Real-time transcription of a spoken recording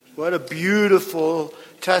What a beautiful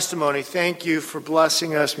testimony. Thank you for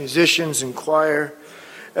blessing us, musicians and choir.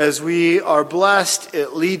 As we are blessed,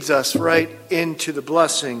 it leads us right into the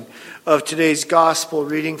blessing of today's gospel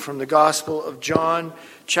reading from the Gospel of John,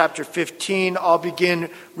 chapter 15. I'll begin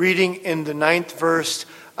reading in the 9th verse.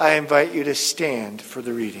 I invite you to stand for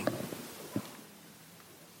the reading.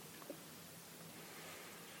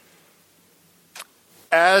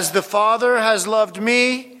 As the Father has loved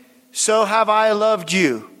me, so have I loved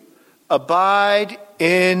you. Abide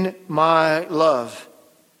in my love.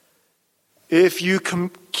 If you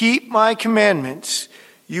keep my commandments,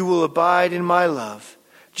 you will abide in my love,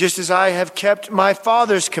 just as I have kept my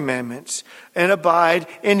Father's commandments and abide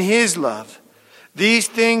in his love. These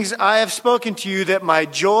things I have spoken to you, that my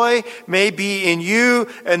joy may be in you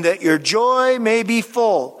and that your joy may be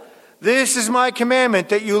full. This is my commandment,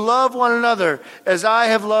 that you love one another as I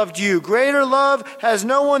have loved you. Greater love has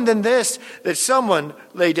no one than this, that someone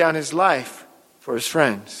lay down his life for his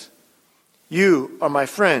friends. You are my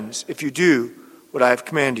friends if you do what I have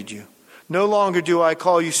commanded you. No longer do I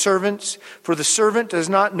call you servants, for the servant does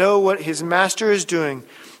not know what his master is doing.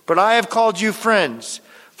 But I have called you friends.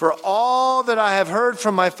 For all that I have heard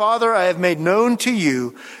from my Father I have made known to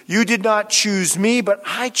you. You did not choose me, but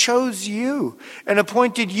I chose you and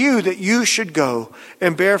appointed you that you should go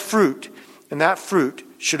and bear fruit, and that fruit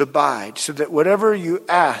should abide, so that whatever you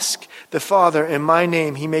ask the Father in my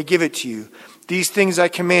name, he may give it to you. These things I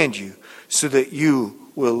command you, so that you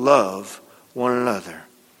will love one another.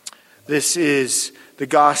 This is the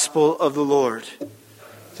gospel of the Lord.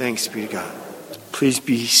 Thanks be to God. Please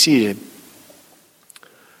be seated.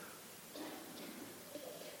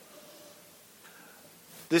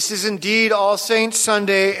 This is indeed All Saints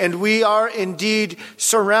Sunday, and we are indeed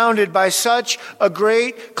surrounded by such a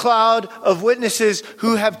great cloud of witnesses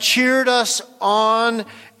who have cheered us on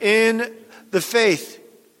in the faith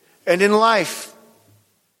and in life.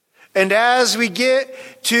 And as we get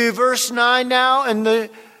to verse 9 now in the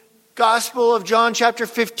Gospel of John chapter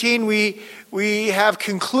 15, we have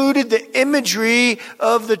concluded the imagery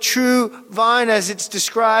of the true vine as it's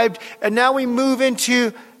described, and now we move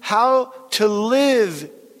into how to live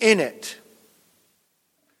in it.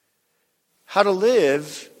 How to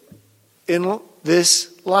live in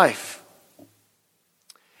this life.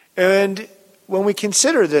 And when we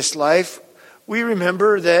consider this life, we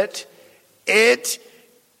remember that it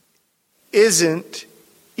isn't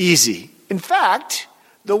easy. In fact,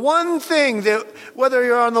 the one thing that, whether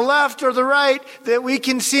you're on the left or the right, that we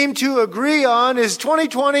can seem to agree on is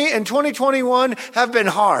 2020 and 2021 have been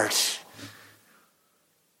hard.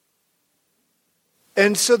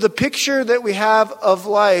 And so the picture that we have of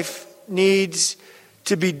life needs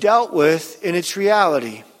to be dealt with in its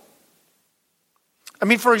reality. I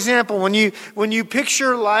mean, for example, when you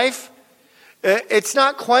picture life, it's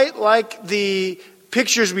not quite like the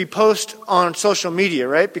pictures we post on social media,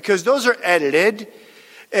 right? Because those are edited,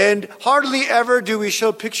 and hardly ever do we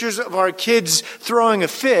show pictures of our kids throwing a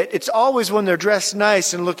fit. It's always when they're dressed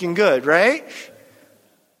nice and looking good, right?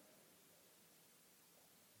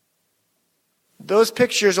 Those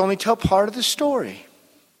pictures only tell part of the story.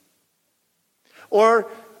 Or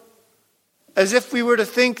as if we were to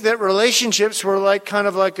think that relationships were like kind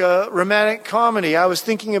of like a romantic comedy. I was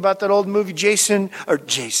thinking about that old movie Jason.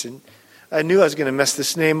 I knew I was going to mess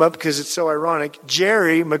this name up because it's so ironic.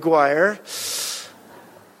 Jerry Maguire.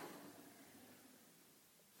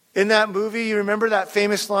 In that movie, you remember that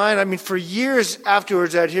famous line? I mean, for years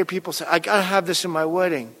afterwards, I'd hear people say, I got to have this in my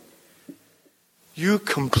wedding. You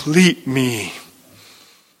complete me.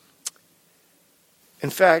 In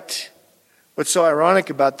fact, what's so ironic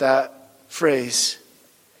about that phrase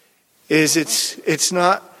is it's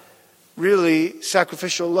not really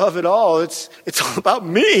sacrificial love at all. It's all about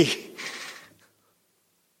me.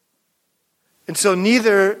 And so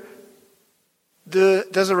neither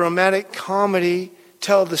does a romantic comedy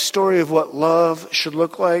tell the story of what love should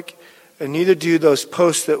look like, and neither do those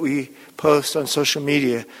posts that we post on social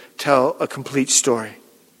media tell a complete story.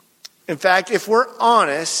 In fact, if we're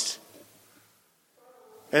honest,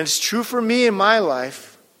 and it's true for me in my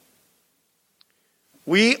life,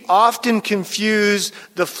 we often confuse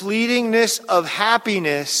the fleetingness of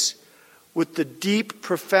happiness with the deep,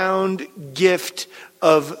 profound gift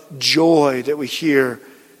of joy that we hear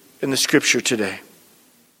in the scripture today.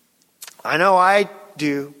 I know I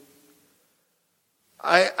do.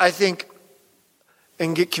 I think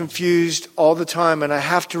and get confused all the time, and I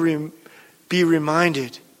have to be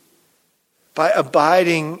reminded by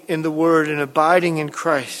abiding in the Word and abiding in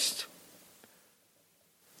Christ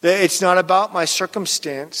that it's not about my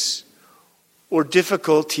circumstance or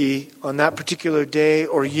difficulty on that particular day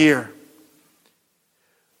or year.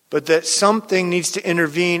 but that something needs to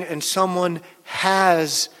intervene, and someone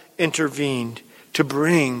has intervened to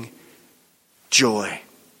bring joy.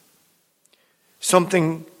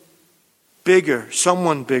 Something bigger,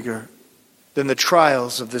 someone bigger than the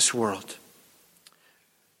trials of this world.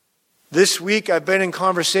 This week I've been in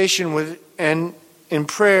conversation with and in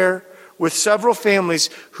prayer with several families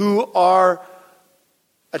who are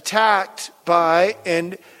attacked by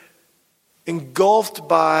and engulfed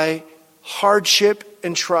by hardship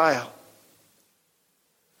and trial.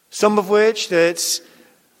 Some of which that's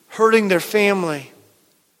hurting their family.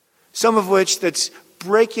 Some of which that's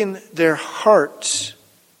breaking their hearts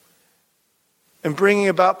and bringing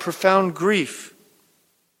about profound grief.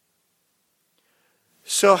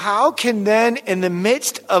 So how can then, in the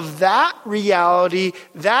midst of that reality,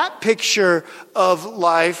 that picture of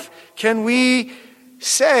life, can we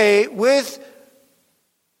say with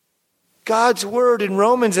God's word in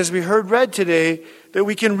Romans, as we heard read today, that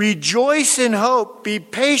we can rejoice in hope, be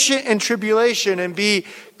patient in tribulation, and be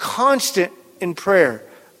constant in prayer?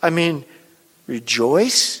 I mean,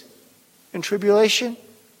 rejoice in tribulation?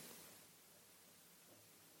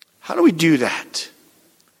 How do we do that?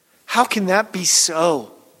 How can that be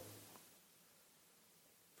so?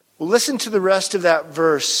 Well, listen to the rest of that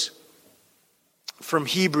verse from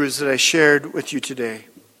Hebrews that I shared with you today.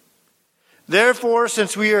 Therefore,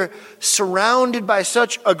 since we are surrounded by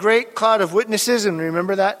such a great cloud of witnesses, and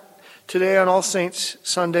remember that today on All Saints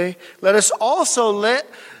Sunday, let us also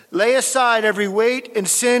lay aside every weight and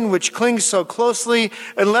sin which clings so closely,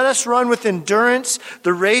 and let us run with endurance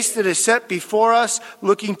the race that is set before us,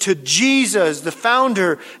 looking to Jesus, the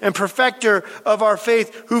founder and perfecter of our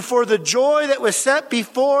faith, who for the joy that was set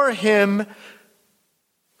before him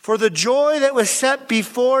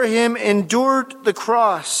endured the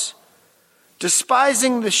cross,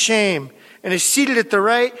 despising the shame, and is seated at the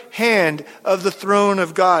right hand of the throne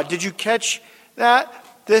of God. Did you catch that?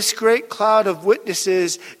 This great cloud of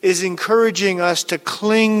witnesses is encouraging us to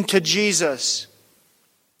cling to Jesus,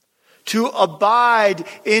 to abide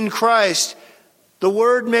in Christ, the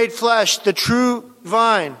Word made flesh, the true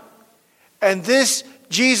vine. And this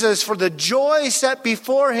Jesus, for the joy set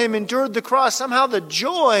before him, endured the cross. Somehow the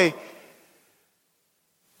joy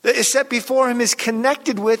that is set before him is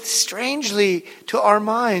connected with, strangely to our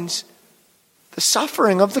minds, the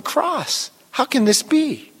suffering of the cross. How can this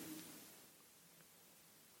be?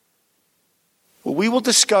 Well, we will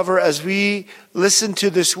discover as we listen to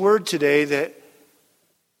this word today that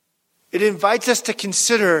it invites us to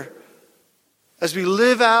consider, as we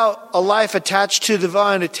live out a life attached to the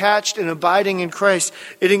vine, attached and abiding in Christ,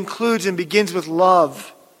 it includes and begins with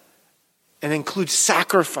love and includes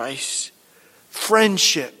sacrifice,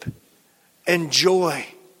 friendship, and joy.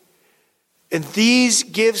 And these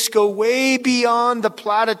gifts go way beyond the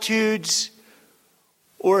platitudes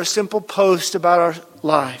or a simple post about our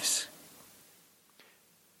lives.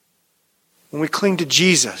 When we cling to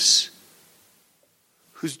Jesus,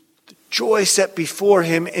 whose joy set before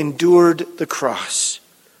him endured the cross.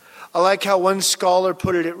 I like how one scholar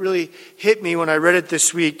put it. It really hit me when I read it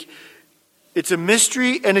this week. It's a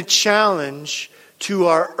mystery and a challenge to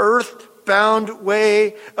our earth-bound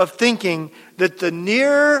way of thinking that the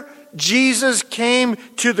nearer Jesus came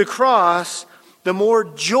to the cross, the more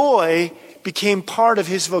joy became part of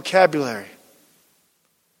his vocabulary.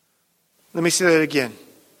 Let me say that again.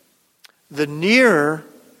 The nearer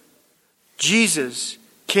Jesus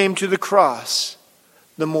came to the cross,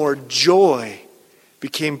 the more joy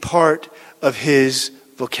became part of his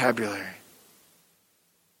vocabulary.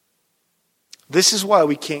 This is why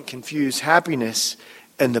we can't confuse happiness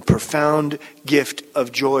and the profound gift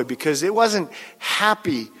of joy, because it wasn't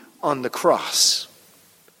happy on the cross.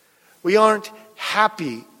 We aren't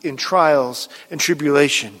happy in trials and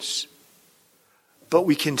tribulations, but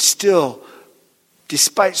we can still,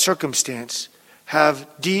 despite circumstance, have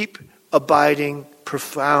deep, abiding,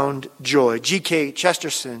 profound joy. G.K.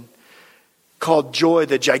 Chesterton called joy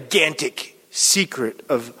the gigantic secret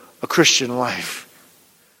of a Christian life.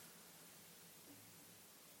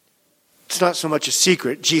 It's not so much a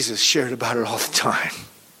secret. Jesus shared about it all the time.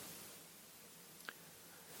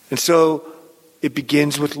 And so it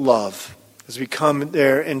begins with love. As we come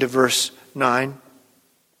there into verse 9.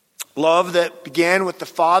 Love that began with the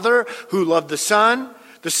Father who loved the Son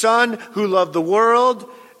who loved the world,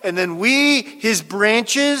 and then we, his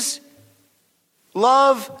branches,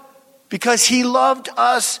 love because he loved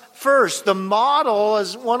us first. The model,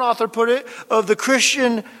 as one author put it, of the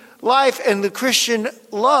Christian life and the Christian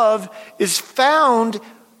love is found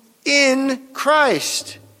in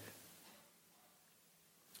Christ.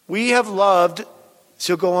 We have loved,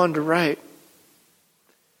 so go on to write,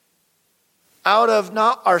 out of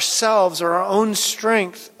not ourselves or our own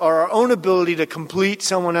strength or our own ability to complete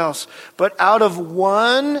someone else, but out of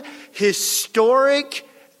one historic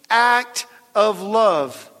act of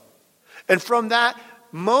love. And from that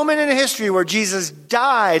moment in history where Jesus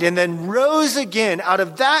died and then rose again, out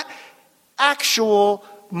of that actual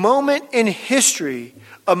moment in history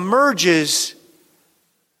emerges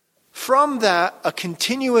from that a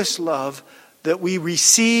continuous love that we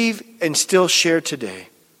receive and still share today.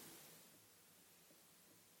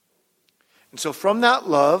 And so from that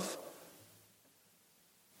love,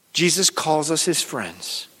 Jesus calls us his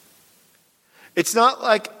friends. It's not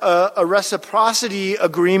like a reciprocity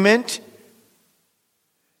agreement.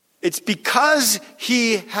 It's because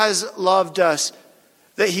he has loved us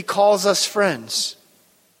that he calls us friends.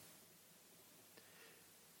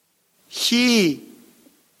 He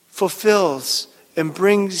fulfills and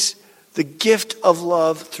brings the gift of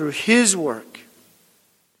love through his work.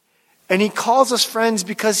 And he calls us friends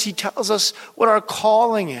because he tells us what our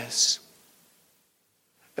calling is.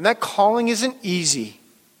 And that calling isn't easy.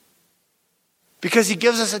 Because he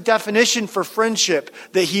gives us a definition for friendship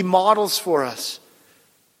that he models for us.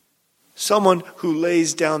 Someone who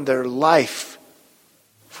lays down their life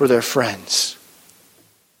for their friends.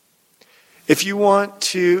 If you want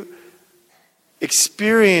to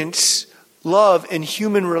experience love in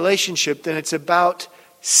human relationship, then it's about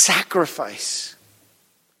sacrifice.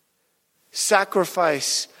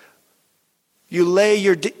 Sacrifice. You lay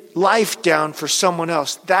your life down for someone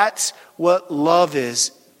else. That's what love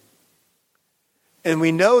is. And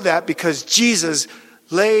we know that because Jesus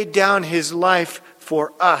laid down his life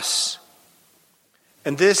for us.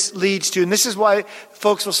 And this leads to, and this is why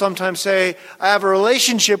folks will sometimes say, I have a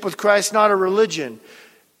relationship with Christ, not a religion.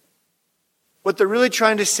 What they're really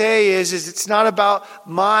trying to say is it's not about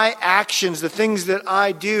my actions, the things that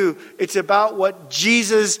I do. It's about what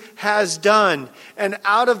Jesus has done. And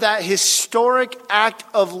out of that historic act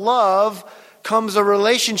of love comes a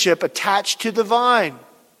relationship attached to the vine.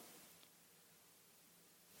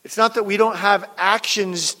 It's not that we don't have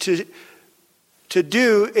actions to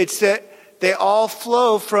do. It's that they all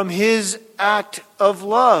flow from his act of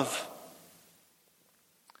love.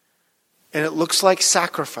 And it looks like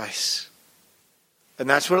sacrifice. And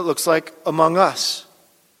that's what it looks like among us.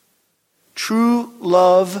 True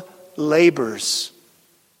love labors.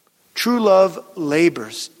 True love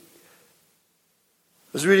labors. I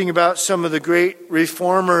was reading about some of the great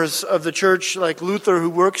reformers of the church, like Luther, who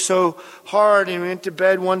worked so hard and went to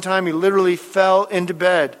bed one time, he literally fell into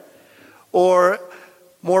bed. Or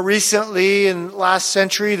more recently, in last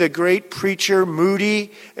century, the great preacher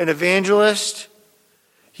Moody, an evangelist,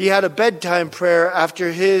 he had a bedtime prayer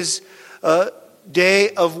after his day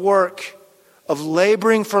of work, of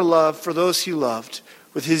laboring for love for those he loved,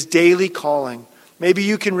 with his daily calling. Maybe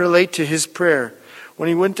you can relate to his prayer. When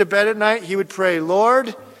he went to bed at night, he would pray,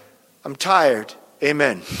 Lord, I'm tired.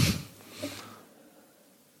 Amen.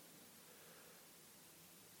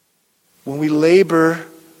 When we labor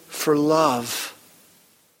for love,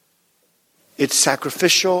 it's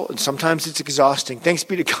sacrificial and sometimes it's exhausting. Thanks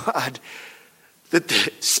be to God that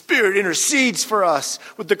the Spirit intercedes for us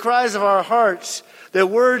with the cries of our hearts that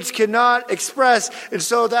words cannot express. And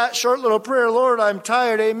so that short little prayer, Lord, I'm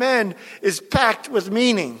tired, amen, is packed with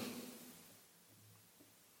meaning.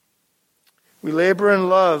 We labor in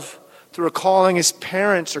love through a calling as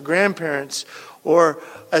parents or grandparents or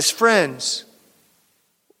as friends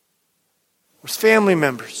or as family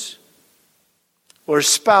members or as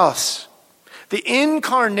spouse. The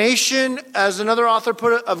incarnation, as another author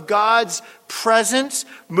put it, of God's presence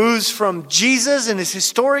moves from Jesus and his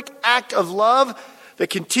historic act of love that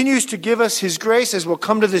continues to give us his grace as we'll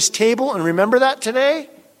come to this table and remember that today.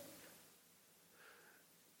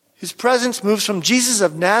 His presence moves from Jesus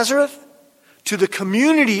of Nazareth to the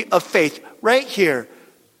community of faith right here.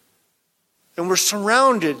 And we're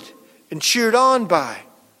surrounded and cheered on by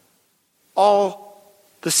all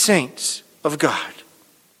the saints of God.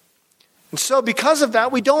 And so because of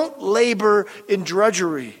that, we don't labor in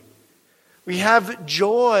drudgery. We have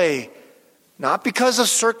joy, not because of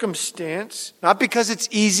circumstance, not because it's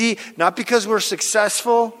easy, not because we're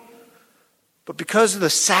successful, but because of the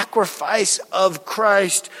sacrifice of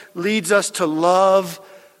Christ leads us to love,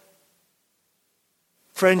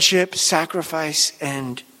 friendship, sacrifice,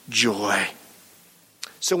 and joy.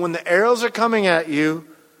 So when the arrows are coming at you,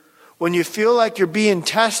 when you feel like you're being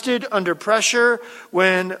tested under pressure,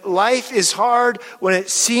 when life is hard, when it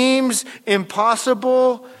seems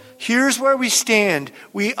impossible, here's where we stand.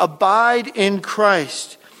 We abide in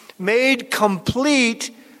Christ, made complete,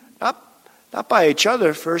 not by each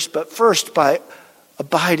other first, but first by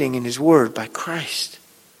abiding in his word, by Christ.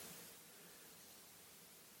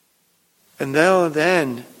 And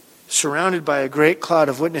then, surrounded by a great cloud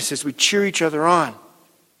of witnesses, we cheer each other on,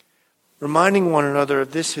 reminding one another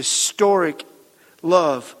of this historic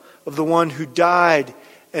love of the one who died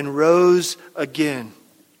and rose again.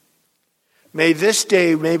 May this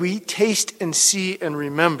day, may we taste and see and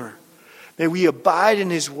remember. May we abide in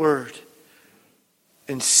his word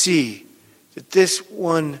and see that this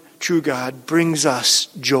one true God brings us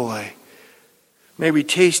joy. May we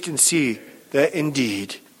taste and see that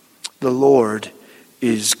indeed the Lord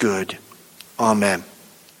is good. Amen.